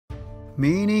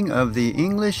Meaning of the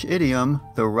English idiom,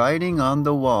 the writing on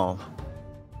the wall.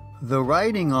 The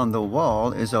writing on the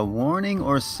wall is a warning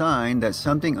or sign that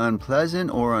something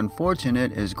unpleasant or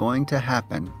unfortunate is going to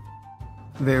happen.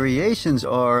 Variations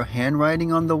are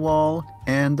handwriting on the wall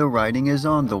and the writing is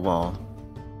on the wall.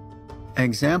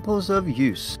 Examples of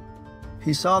use.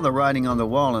 He saw the writing on the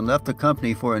wall and left the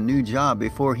company for a new job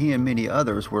before he and many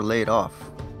others were laid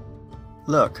off.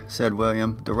 "Look," said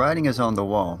William, "the writing is on the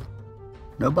wall.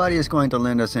 Nobody is going to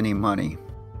lend us any money.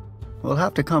 We'll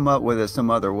have to come up with it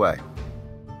some other way."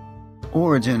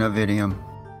 Origin of idiom.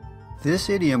 This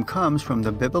idiom comes from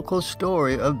the biblical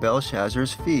story of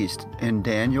Belshazzar's feast in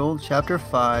Daniel chapter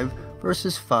 5,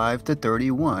 verses 5 to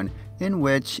 31, in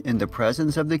which, in the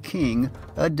presence of the king,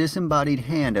 a disembodied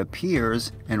hand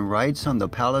appears and writes on the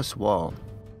palace wall.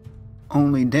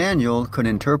 Only Daniel could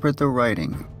interpret the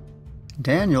writing.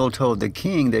 Daniel told the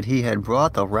king that he had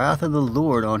brought the wrath of the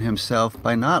Lord on himself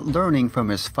by not learning from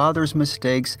his father's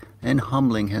mistakes and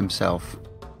humbling himself.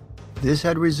 This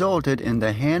had resulted in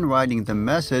the hand writing the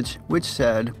message which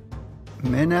said,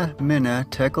 "Mene, mene,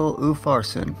 tekel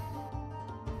upharsin."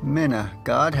 Mene,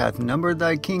 God hath numbered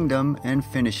thy kingdom and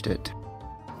finished it.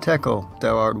 Tekel,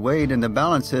 thou art weighed in the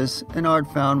balances and art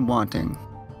found wanting.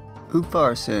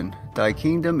 Upharsin, thy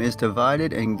kingdom is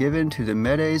divided and given to the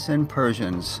Medes and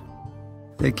Persians.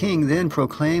 The king then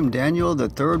proclaimed Daniel the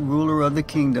third ruler of the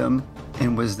kingdom,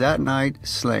 and was that night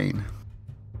slain.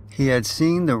 He had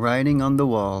seen the writing on the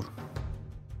wall.